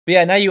But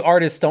yeah, now you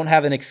artists don't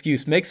have an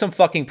excuse. Make some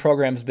fucking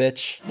programs,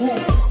 bitch.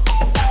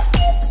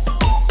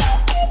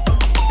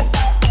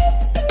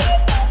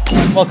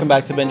 Welcome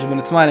back to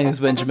benjaminutes. My name is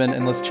Benjamin,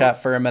 and let's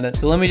chat for a minute.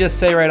 So let me just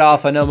say right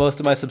off, I know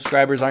most of my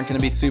subscribers aren't going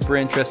to be super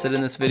interested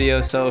in this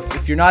video, so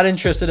if you're not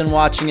interested in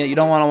watching it, you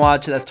don't want to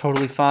watch it, that's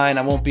totally fine.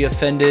 I won't be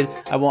offended.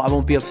 I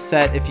won't be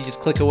upset if you just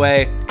click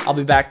away. I'll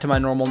be back to my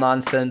normal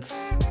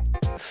nonsense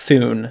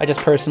soon. I just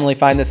personally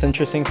find this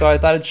interesting, so I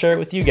thought I'd share it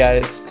with you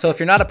guys. So if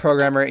you're not a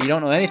programmer, you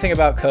don't know anything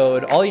about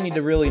code, all you need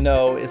to really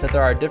know is that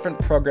there are different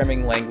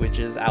programming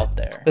languages out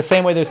there. The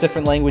same way there's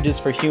different languages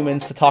for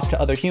humans to talk to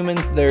other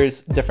humans,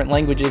 there's different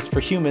languages for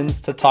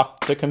humans to talk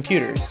to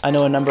computers. I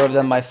know a number of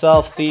them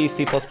myself: C,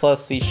 C++,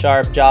 C#,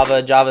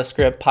 Java,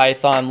 JavaScript,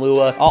 Python,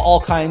 Lua, all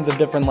kinds of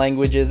different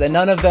languages, and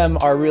none of them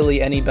are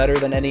really any better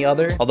than any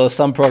other. Although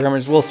some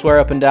programmers will swear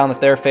up and down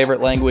that their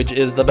favorite language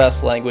is the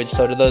best language,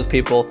 so to those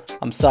people,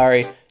 I'm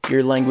sorry.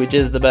 Your language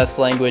is the best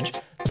language.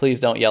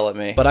 Please don't yell at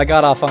me. But I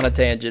got off on a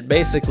tangent.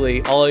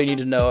 Basically, all you need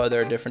to know are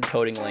there are different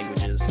coding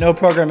languages. No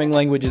programming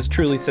language is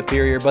truly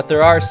superior, but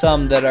there are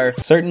some that are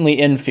certainly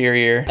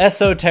inferior.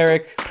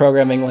 Esoteric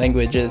programming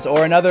languages,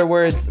 or in other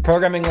words,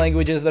 programming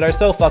languages that are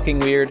so fucking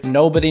weird,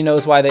 nobody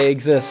knows why they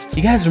exist.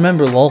 You guys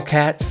remember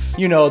lolcats?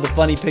 You know, the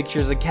funny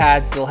pictures of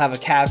cats, they'll have a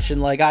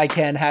caption like, "I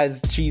can has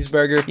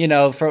cheeseburger," you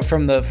know,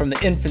 from the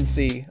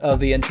infancy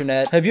of the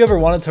internet. Have you ever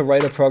wanted to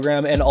write a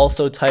program and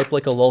also type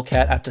like a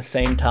lolcat at the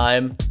same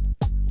time?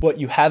 What,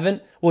 you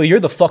haven't? Well, you're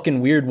the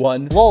fucking weird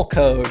one. Lol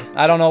code.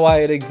 I don't know why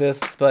it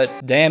exists, but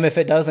damn if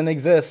it doesn't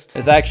exist.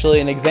 There's actually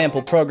an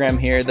example program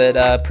here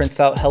that prints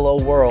out hello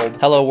world.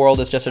 Hello world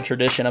is just a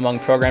tradition among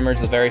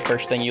programmers. The very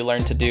first thing you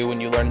learn to do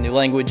when you learn a new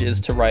language is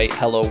to write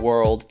hello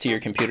world to your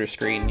computer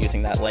screen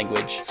using that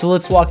language. So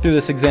let's walk through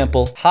this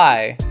example.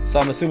 Hi. So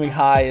I'm assuming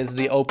hi is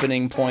the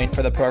opening point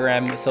for the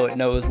program so it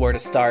knows where to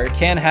start.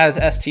 Can has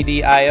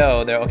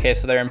stdio. Okay,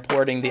 so they're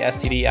importing the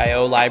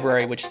stdio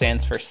library, which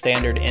stands for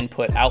standard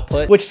input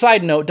output. Which,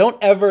 side note, don't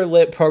ever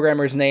let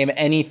programmers name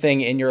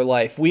anything in your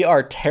life. We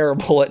are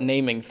terrible at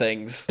naming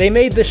things. They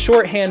made the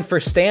shorthand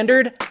for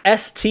standard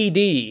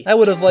STD. I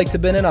would have liked to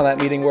have been in on that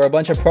meeting where a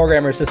bunch of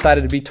programmers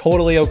decided to be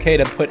totally okay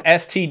to put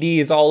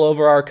STDs all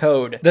over our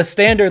code. The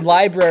standard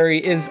library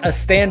is a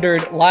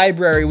standard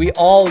library. We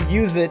all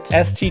use it.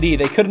 STD.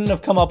 They couldn't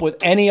have come up with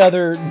any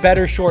other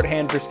better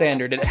shorthand for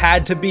standard. It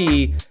had to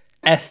be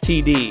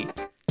STD.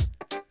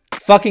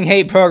 Fucking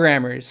hate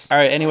programmers. All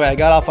right, anyway, I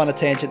got off on a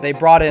tangent. They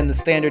brought in the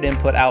standard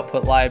input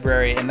output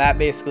library, and that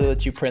basically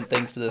lets you print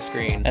things to the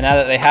screen. And now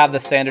that they have the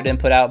standard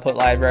input output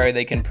library,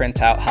 they can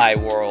print out hi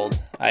world.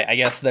 I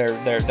guess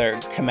their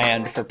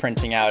command for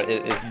printing out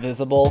is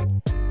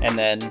visible, and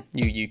then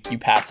you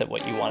pass it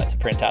what you want it to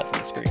print out to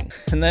the screen.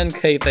 And then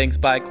okay, thanks,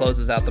 bye,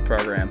 closes out the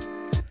program.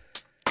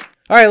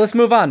 All right, let's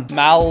move on.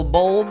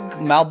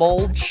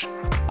 Malbolge.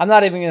 I'm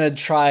not even gonna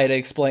try to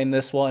explain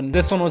this one.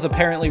 This one was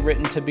apparently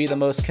written to be the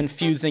most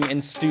confusing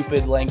and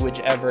stupid language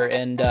ever,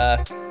 and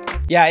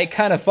yeah, it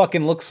kind of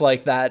fucking looks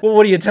like that. Well,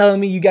 what are you telling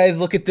me? You guys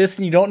look at this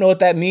and you don't know what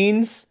that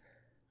means?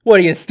 What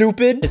are you,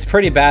 stupid? It's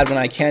pretty bad when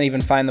I can't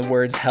even find the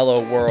words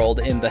hello world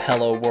in the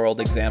hello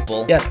world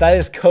example. Yes, that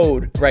is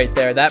code right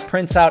there. That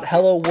prints out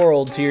hello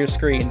world to your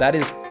screen. That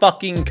is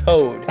fucking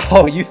code.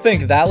 Oh, you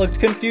think that looked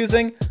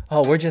confusing?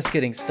 Oh, we're just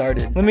getting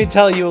started. Let me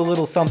tell you a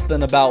little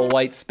something about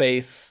white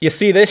space. You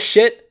see this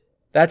shit?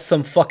 That's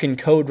some fucking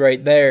code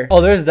right there. Oh,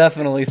 there's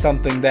definitely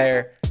something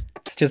there.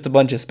 It's just a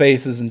bunch of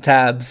spaces and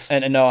tabs.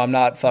 And no, I'm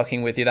not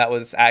fucking with you. That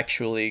was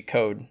actually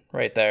code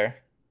right there.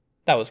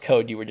 That was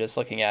code you were just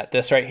looking at.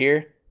 This right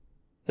here?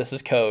 This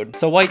is code.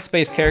 So white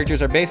space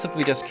characters are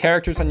basically just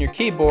characters on your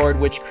keyboard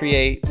which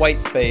create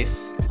white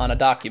space on a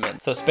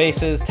document. So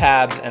spaces,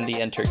 tabs, and the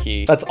enter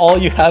key. That's all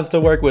you have to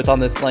work with on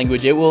this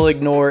language. It will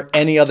ignore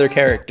any other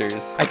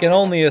characters. I can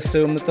only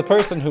assume that the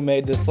person who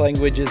made this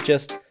language is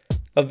just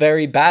a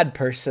very bad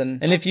person.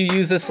 And if you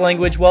use this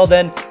language, well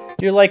then,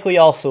 you're likely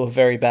also a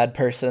very bad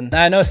person.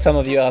 Now, I know some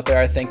of you out there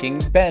are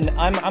thinking, Ben,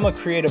 I'm a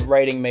creative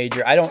writing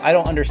major. I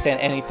don't understand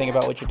anything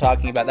about what you're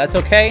talking about. That's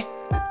okay.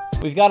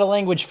 We've got a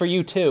language for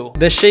you too.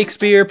 The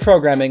Shakespeare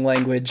programming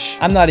language.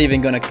 I'm not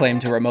even gonna claim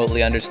to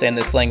remotely understand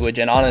this language,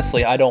 and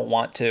honestly, I don't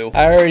want to.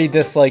 I already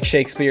dislike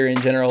Shakespeare in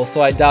general,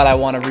 so I doubt I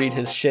want to read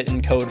his shit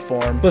in code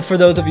form. But for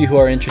those of you who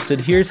are interested,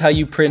 here's how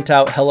you print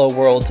out hello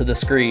world to the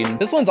screen.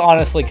 This one's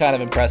honestly kind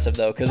of impressive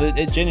though, because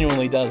it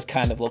genuinely does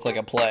kind of look like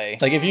a play.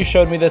 Like if you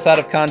showed me this out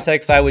of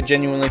context, I would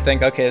genuinely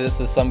think, okay, this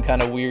is some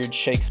kind of weird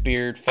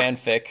Shakespeare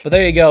fanfic. But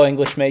there you go,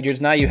 English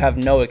majors. Now you have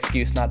no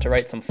excuse not to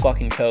write some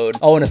fucking code.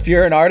 Oh, and if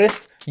you're an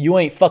artist, you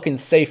ain't fucking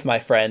safe, my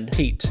friend.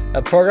 Heat,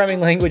 a programming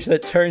language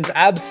that turns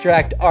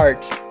abstract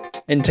art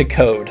into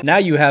code. Now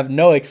you have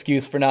no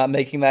excuse for not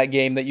making that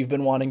game that you've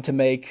been wanting to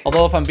make.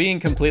 Although if I'm being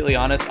completely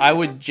honest, I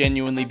would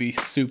genuinely be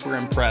super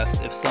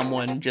impressed if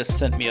someone just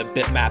sent me a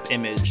bitmap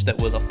image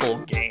that was a full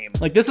game.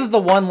 Like, this is the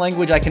one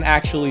language I can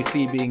actually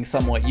see being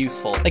somewhat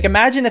useful. Like,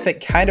 imagine if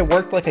it kind of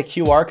worked like a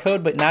QR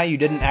code, but now you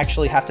didn't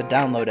actually have to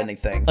download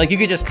anything. Like, you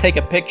could just take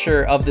a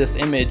picture of this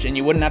image and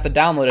you wouldn't have to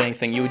download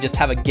anything. You would just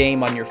have a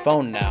game on your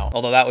phone now.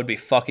 Although that would be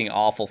fucking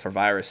awful for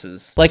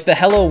viruses. Like, the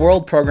Hello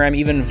World program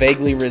even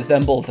vaguely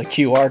resembles a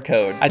QR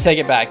code. I take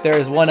it back. There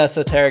is one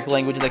esoteric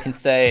language that can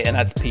stay, and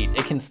that's Pete.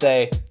 It can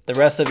stay. The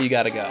rest of you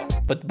gotta go.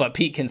 But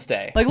Pete can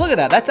stay. Like, look at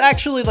that. That's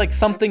actually like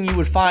something you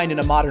would find in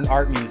a modern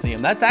art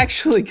museum. That's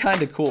actually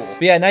kind of cool.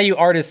 But yeah, now you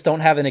artists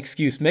don't have an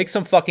excuse. Make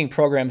some fucking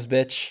programs,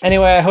 bitch.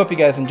 Anyway, I hope you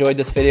guys enjoyed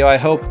this video. I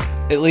hope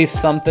at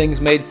least some things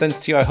made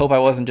sense to you. I hope I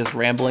wasn't just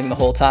rambling the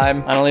whole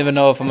time. I don't even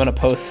know if I'm gonna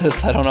post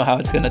this. I don't know how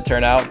it's gonna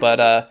turn out, but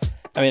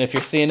I mean, if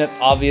you're seeing it,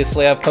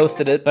 obviously I've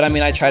posted it, but I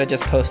mean, I try to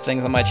just post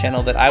things on my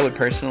channel that I would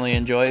personally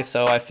enjoy,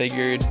 so I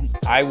figured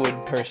I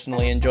would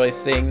personally enjoy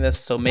seeing this,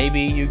 so maybe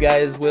you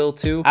guys will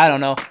too. I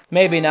don't know.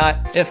 Maybe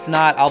not. If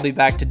not, I'll be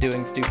back to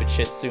doing stupid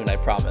shit soon, I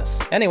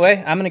promise.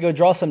 Anyway, I'm gonna go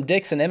draw some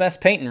dicks in MS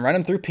Paint and run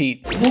them through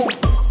Pete.